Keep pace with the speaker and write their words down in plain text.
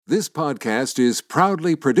This podcast is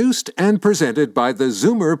proudly produced and presented by the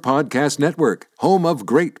Zoomer Podcast Network, home of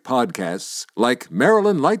great podcasts like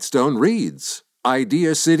Marilyn Lightstone Reads,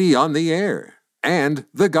 Idea City on the Air, and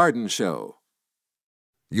The Garden Show.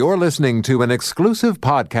 You're listening to an exclusive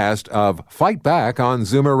podcast of Fight Back on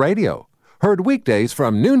Zoomer Radio, heard weekdays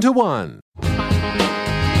from noon to 1.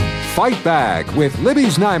 Fight Back with Libby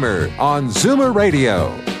Znaimer on Zoomer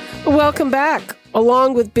Radio. Welcome back.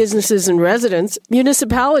 Along with businesses and residents,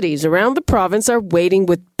 municipalities around the province are waiting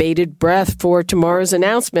with bated breath for tomorrow's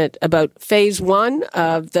announcement about Phase 1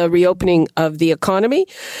 of the reopening of the economy.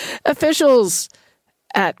 Officials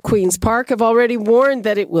at Queen's Park have already warned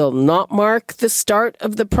that it will not mark the start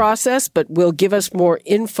of the process, but will give us more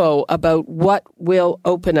info about what will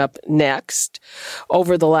open up next.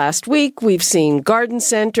 Over the last week, we've seen garden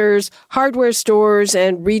centers, hardware stores,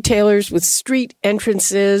 and retailers with street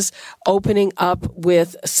entrances opening up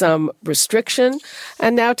with some restriction.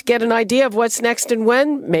 And now to get an idea of what's next and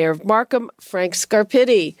when, Mayor of Markham, Frank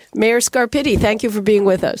Scarpitti. Mayor Scarpitti, thank you for being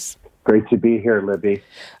with us. Great to be here, Libby.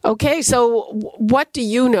 Okay, so what do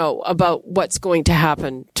you know about what's going to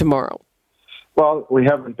happen tomorrow? Well, we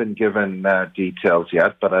haven't been given details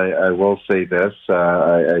yet, but I will say this.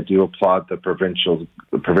 I do applaud the provincial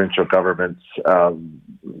governments,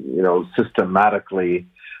 systematically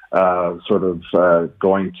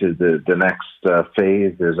going to the next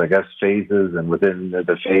phase. There's, I guess, phases, and within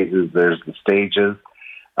the phases, there's the stages.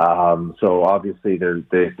 So obviously there's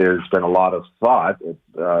been a lot of thought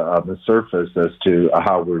on the surface as to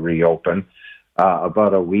how we reopen.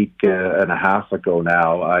 About a week and a half ago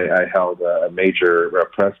now, I held a major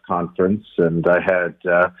press conference, and I had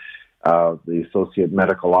the Associate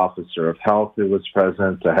Medical Officer of Health who was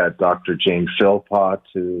present. I had Dr. Jane Philpott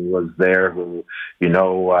who was there, who,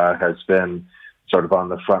 has been sort of on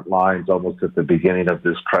the front lines almost at the beginning of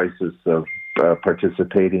this crisis of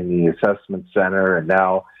participating in the assessment center, and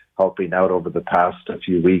now helping out over the past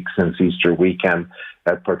few weeks since Easter weekend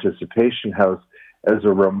at Participation House, as a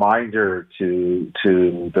reminder to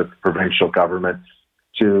the provincial government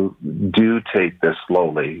to do take this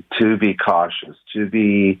slowly, to be cautious, to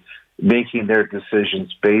be making their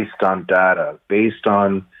decisions based on data, based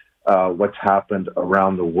on what's happened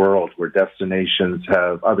around the world, where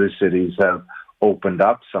other cities have opened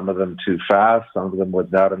up, some of them too fast, some of them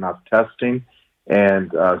without enough testing,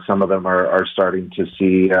 and some of them are starting to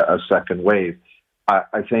see a second wave.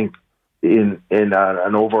 I think in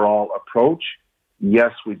an overall approach,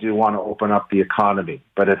 yes, we do want to open up the economy,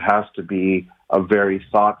 but it has to be a very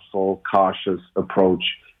thoughtful, cautious approach,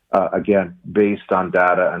 again, based on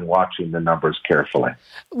data and watching the numbers carefully.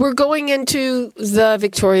 We're going into the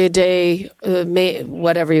Victoria Day,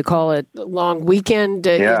 whatever you call it, long weekend.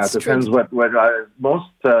 It depends what most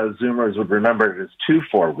Zoomers would remember it as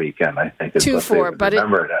 2-4 weekend, I think. 2-4, but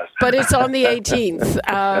it's on the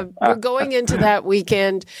 18th. We're going into that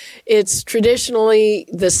weekend. It's traditionally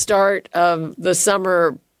the start of the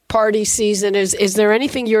summer party season. Is there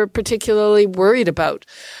anything you're particularly worried about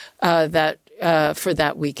for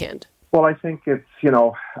that weekend? Well, I think it's,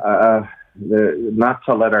 not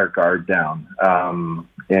to let our guard down.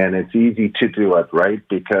 And it's easy to do it, right?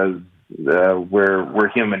 Because we're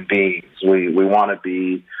human beings. We want to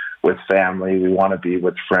be with family. We want to be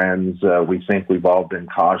with friends. We think we've all been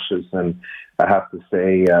cautious. And I have to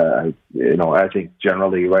say, I think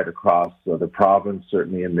generally right across the province,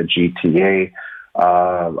 certainly in the GTA,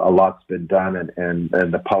 a lot's been done, and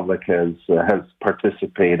the public has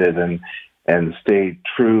participated and stayed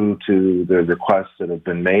true to the requests that have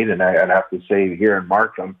been made. And I have to say, here in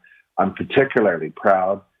Markham, I'm particularly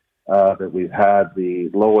proud that we've had the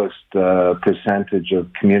lowest percentage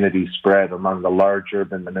of community spread among the large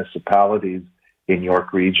urban municipalities in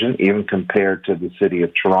York Region, even compared to the city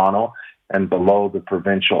of Toronto, and below the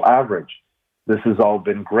provincial average. This has all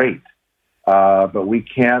been great, but we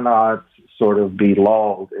cannot sort of be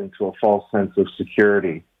lulled into a false sense of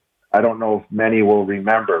security. I don't know if many will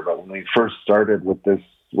remember, but when we first started with this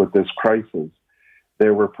crisis,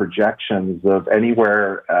 there were projections of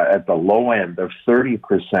anywhere at the low end of 30%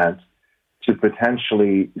 to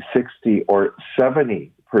potentially 60 or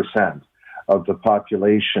 70% of the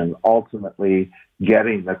population ultimately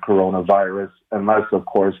getting the coronavirus, unless, of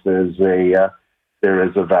course, there is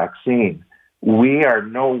a vaccine. We are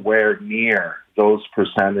nowhere near those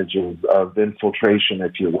percentages of infiltration,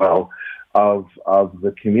 if you will, of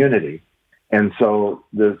the community. And so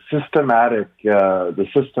the systematic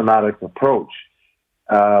approach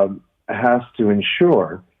has to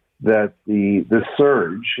ensure that the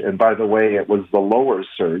surge, and by the way, it was the lower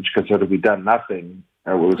surge, because had we done nothing,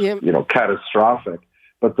 it was catastrophic.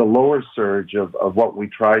 But the lower surge of what we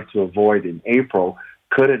tried to avoid in April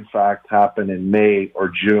could in fact happen in May or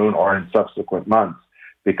June or in subsequent months,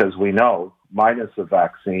 because we know, minus a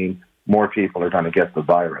vaccine, more people are going to get the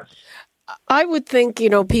virus. I would think,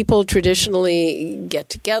 people traditionally get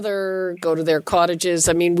together, go to their cottages.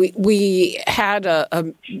 I mean, we had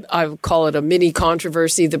I would call it a mini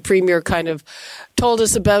controversy. The premier kind of told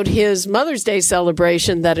us about his Mother's Day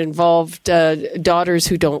celebration that involved daughters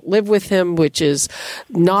who don't live with him, which is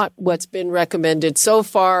not what's been recommended so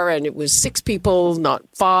far. And it was 6 people, not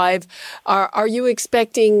 5. Are you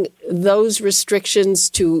expecting those restrictions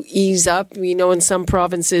to ease up? We know in some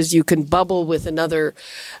provinces you can bubble with another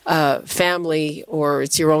family, or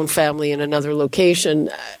it's your own family in another location.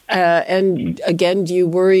 And again, do you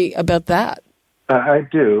worry about that? I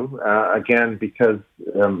do, again, because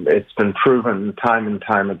it's been proven time and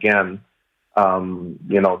time again,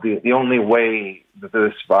 the only way that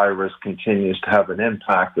this virus continues to have an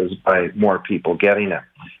impact is by more people getting it.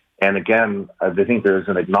 And again, I think there's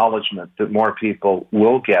an acknowledgement that more people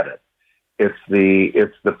will get it. It's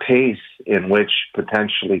the pace in which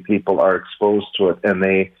potentially people are exposed to it and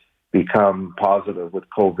they become positive with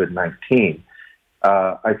COVID-19.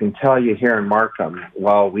 I can tell you here in Markham,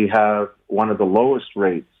 while we have one of the lowest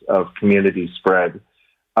rates of community spread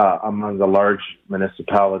among the large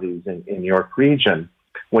municipalities in York Region,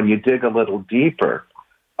 when you dig a little deeper,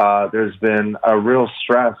 there's been a real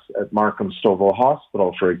stress at Markham Stouffville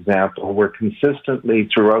Hospital, for example, where consistently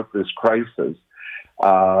throughout this crisis,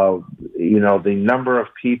 the number of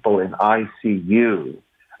people in ICU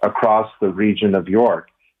across the region of York,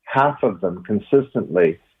 half of them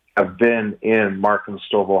consistently have been in Markham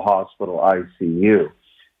Stouffville Hospital ICU.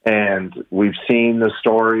 And we've seen the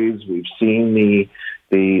stories, we've seen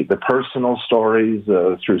the personal stories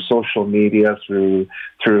through social media, through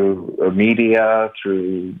media,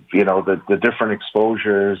 through the different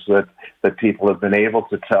exposures that people have been able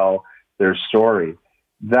to tell their story.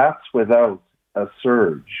 That's without a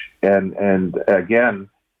surge. And again,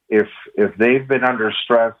 if they've been under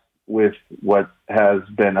stress with what has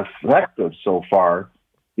been effective so far,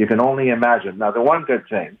 you can only imagine. Now, the one good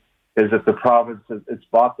thing is that the province, it's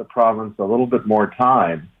bought the province a little bit more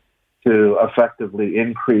time to effectively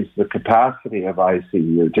increase the capacity of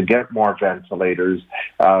ICU, to get more ventilators,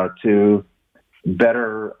 to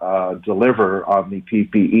better deliver on the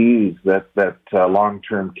PPEs that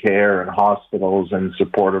long-term care and hospitals and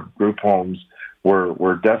supportive group homes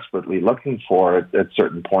were desperately looking for at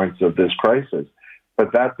certain points of this crisis.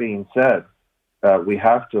 But that being said, we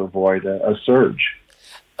have to avoid a surge.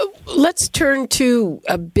 Let's turn to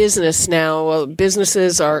business now.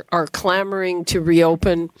 Businesses are clamoring to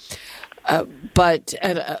reopen, but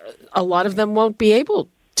a lot of them won't be able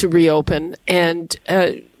to reopen. And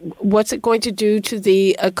what's it going to do to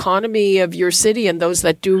the economy of your city? And those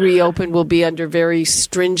that do reopen will be under very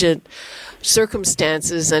stringent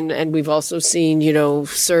circumstances. And we've also seen,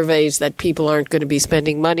 surveys that people aren't going to be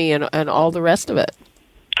spending money and all the rest of it.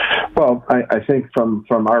 Well, I think from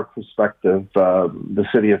our perspective, the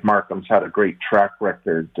city of Markham's had a great track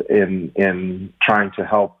record in trying to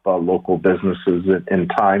help local businesses in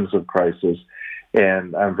times of crisis,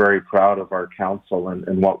 and I'm very proud of our council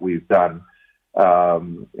and what we've done.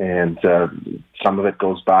 And some of it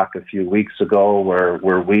goes back a few weeks ago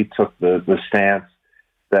where we took the stance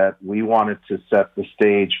that we wanted to set the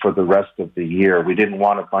stage for the rest of the year. We didn't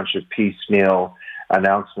want a bunch of piecemeal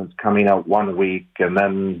announcements coming out one week and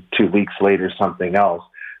then 2 weeks later something else.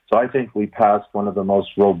 So I think we passed one of the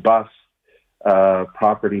most robust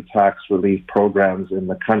property tax relief programs in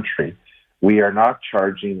the country. We are not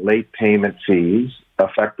charging late payment fees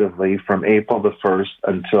effectively from April the 1st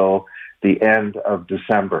until the end of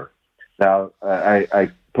December. Now, I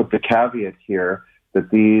put the caveat here that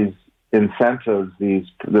these incentives,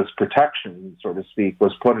 this protection, so to speak,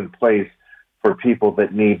 was put in place for people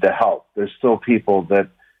that need the help. There's still people that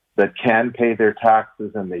can pay their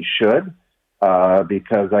taxes, and they should,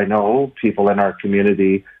 because I know people in our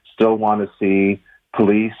community still want to see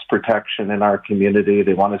police protection in our community.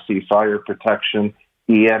 They want to see fire protection,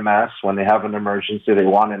 EMS. When they have an emergency, they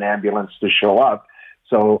want an ambulance to show up.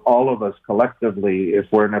 So all of us collectively, if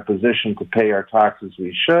we're in a position to pay our taxes,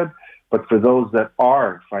 we should. But for those that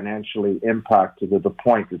are financially impacted to the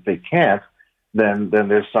point that they can't, then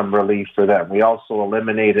there's some relief for them. We also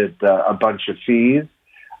eliminated a bunch of fees.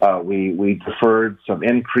 We deferred some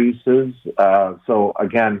increases. So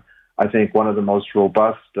again, I think one of the most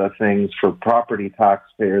robust things for property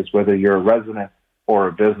taxpayers, whether you're a resident or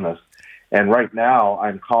a business. And right now,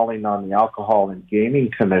 I'm calling on the Alcohol and Gaming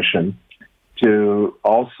Commission to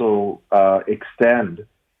also extend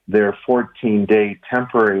their 14-day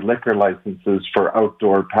temporary liquor licenses for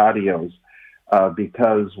outdoor patios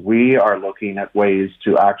because we are looking at ways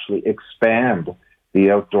to actually expand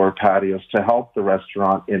the outdoor patios to help the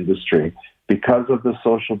restaurant industry. Because of the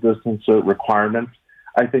social distance requirements,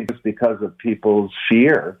 I think it's because of people's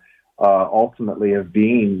fear, ultimately, of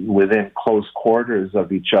being within close quarters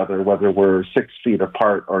of each other, whether we're 6 feet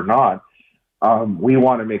apart or not. We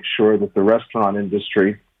want to make sure that the restaurant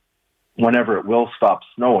industry, whenever it will stop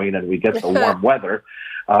snowing and we get the warm weather,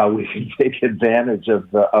 we can take advantage of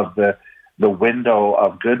the window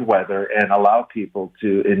of good weather and allow people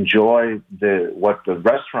to enjoy what the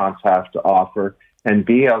restaurants have to offer and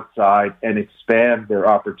be outside and expand their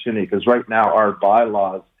opportunity. Because right now our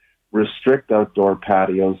bylaws restrict outdoor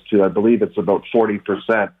patios to, I believe it's about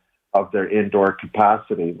 40% of their indoor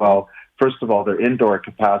capacity. Well, first of all, their indoor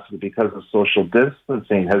capacity, because of social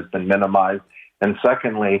distancing, has been minimized. And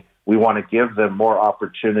secondly, we want to give them more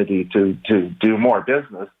opportunity to do more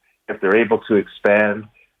business if they're able to expand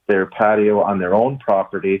their patio on their own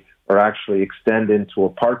property or actually extend into a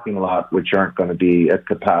parking lot, which aren't going to be at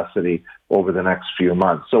capacity over the next few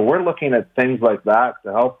months. So we're looking at things like that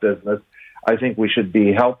to help business. I think we should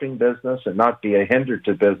be helping business and not be a hinder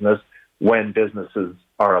to business when businesses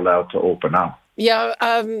are allowed to open up. Yeah,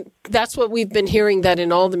 that's what we've been hearing, that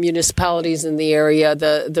in all the municipalities in the area,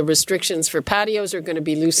 the restrictions for patios are going to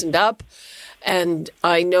be loosened up. And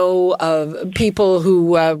I know of people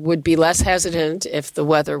who would be less hesitant if the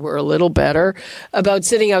weather were a little better about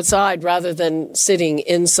sitting outside rather than sitting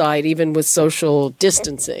inside, even with social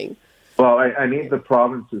distancing. Well, I need the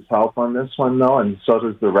province's help on this one, though, and so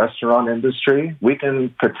does the restaurant industry. We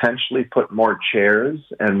can potentially put more chairs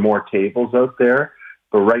and more tables out there.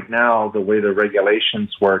 But right now, the way the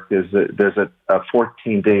regulations work is that there's a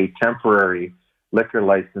 14-day temporary liquor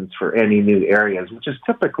license for any new areas, which is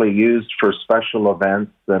typically used for special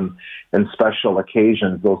events and special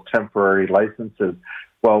occasions, those temporary licenses.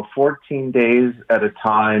 Well, 14 days at a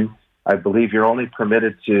time, I believe you're only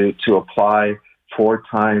permitted to apply 4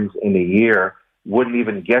 times in a year, wouldn't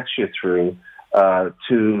even get you through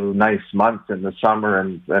 2 nice months in the summer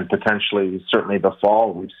and potentially certainly the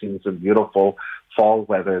fall. We've seen some beautiful fall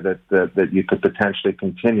weather that you could potentially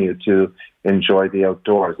continue to enjoy the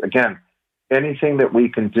outdoors. Again, anything that we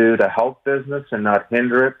can do to help business and not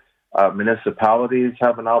hinder it. Municipalities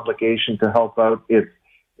have an obligation to help out.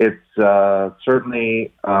 It's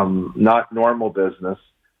certainly not normal business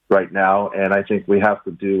right now, and I think we have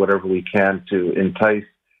to do whatever we can to entice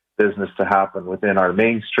business to happen within our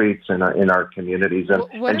main streets and in our communities.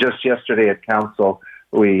 And just yesterday at council,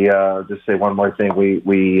 we just say one more thing.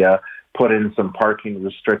 We put in some parking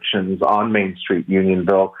restrictions on Main Street,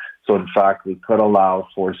 Unionville. So, in fact, we could allow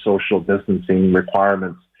for social distancing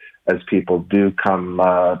requirements as people do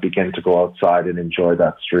begin to go outside and enjoy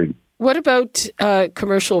that street. What about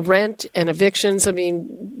commercial rent and evictions? I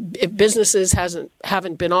mean, if businesses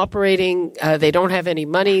haven't been operating, they don't have any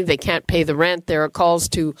money, they can't pay the rent, there are calls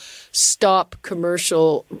to stop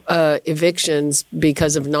commercial evictions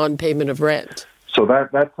because of non-payment of rent. So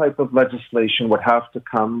that type of legislation would have to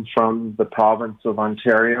come from the province of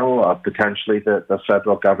Ontario, potentially the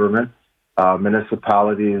federal government.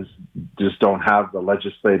 Municipalities just don't have the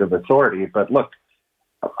legislative authority. But look,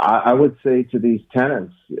 I would say to these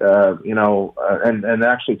tenants, and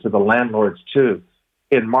actually to the landlords too,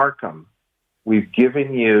 in Markham, we've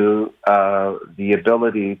given you the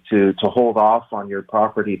ability to hold off on your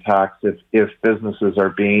property tax if businesses are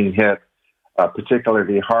being hit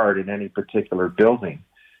particularly hard in any particular building.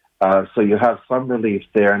 So you have some relief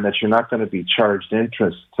there, and that you're not going to be charged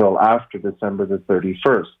interest till after December the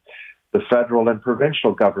 31st. The federal and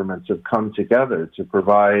provincial governments have come together to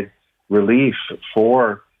provide relief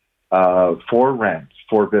for rent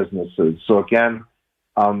for businesses. So again,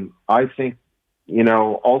 I think,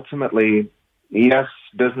 ultimately, yes,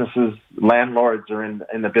 businesses, landlords are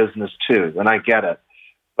in the business too, and I get it.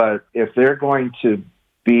 But if they're going to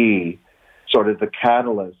be sort of the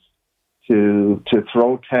catalyst to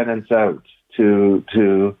throw tenants out,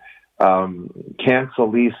 to cancel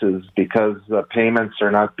leases because payments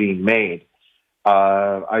are not being made,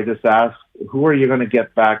 I just ask, who are you going to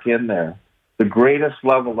get back in there? The greatest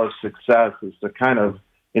level of success is to kind of,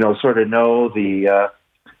 sort of know the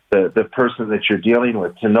person that you're dealing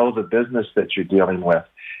with, to know the business that you're dealing with.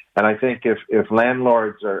 And I think if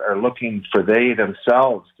landlords are looking for they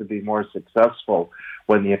themselves to be more successful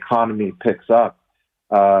when the economy picks up,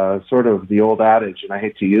 sort of the old adage, and I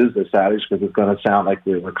hate to use this adage because it's going to sound like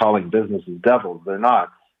we're calling businesses devils. They're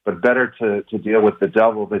not. But better to deal with the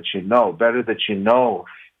devil that you know. Better that you know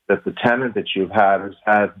that the tenant that you've had has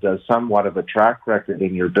had somewhat of a track record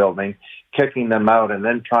in your building, kicking them out and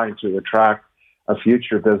then trying to attract a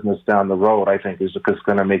future business down the road, I think is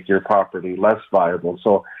going to make your property less viable.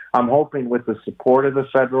 So I'm hoping with the support of the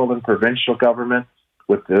federal and provincial government,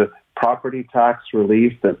 with the property tax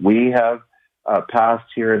relief that we have passed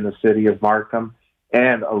here in the city of Markham,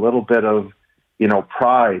 and a little bit of,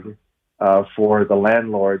 pride for the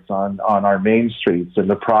landlords on our main streets and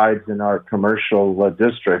the prides in our commercial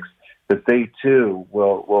districts, that they too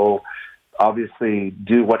will obviously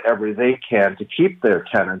do whatever they can to keep their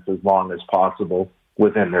tenants as long as possible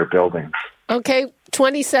within their buildings. Okay,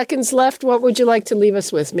 20 seconds left. What would you like to leave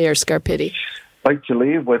us with, Mayor Scarpitti? I'd like to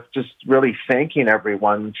leave with just really thanking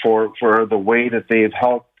everyone for the way that they've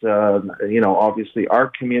helped, obviously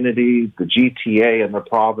our community, the GTA and the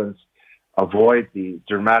province avoid the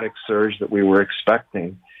dramatic surge that we were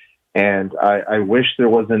expecting. And I wish there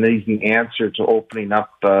was an easy answer to opening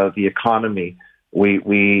up the economy.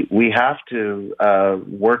 We have to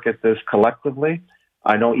work at this collectively.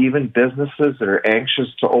 I know even businesses that are anxious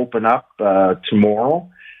to open up tomorrow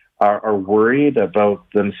are worried about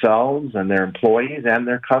themselves and their employees and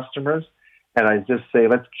their customers. And I just say,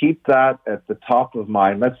 let's keep that at the top of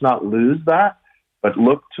mind. Let's not lose that, but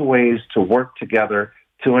look to ways to work together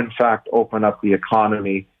to, in fact, open up the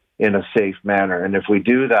economy in a safe manner. And if we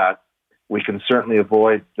do that, we can certainly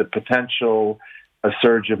avoid the potential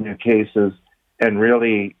surge of new cases and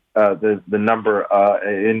really the number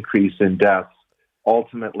increase in deaths.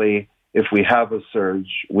 Ultimately, if we have a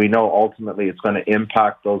surge, we know ultimately it's going to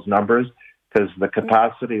impact those numbers, because the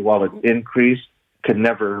capacity, while it's increased, could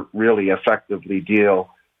never really effectively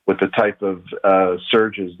deal with the type of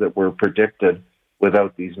surges that were predicted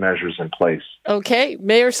without these measures in place. Okay.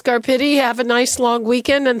 Mayor Scarpitti, have a nice long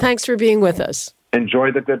weekend, and thanks for being with us.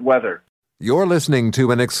 Enjoy the good weather. You're listening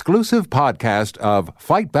to an exclusive podcast of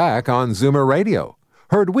Fight Back on Zoomer Radio.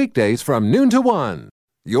 Heard weekdays from noon to 1.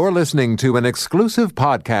 You're listening to an exclusive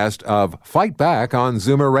podcast of Fight Back on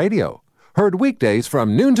Zoomer Radio. Heard weekdays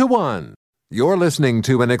from noon to 1. You're listening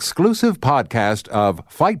to an exclusive podcast of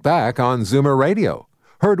Fight Back on Zoomer Radio.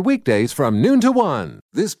 Heard weekdays from noon to 1.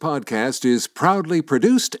 This podcast is proudly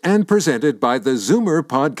produced and presented by the Zoomer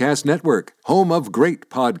Podcast Network, home of great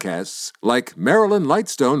podcasts like Marilyn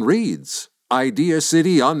Lightstone Reads, Idea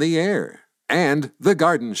City on the Air, and The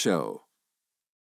Garden Show.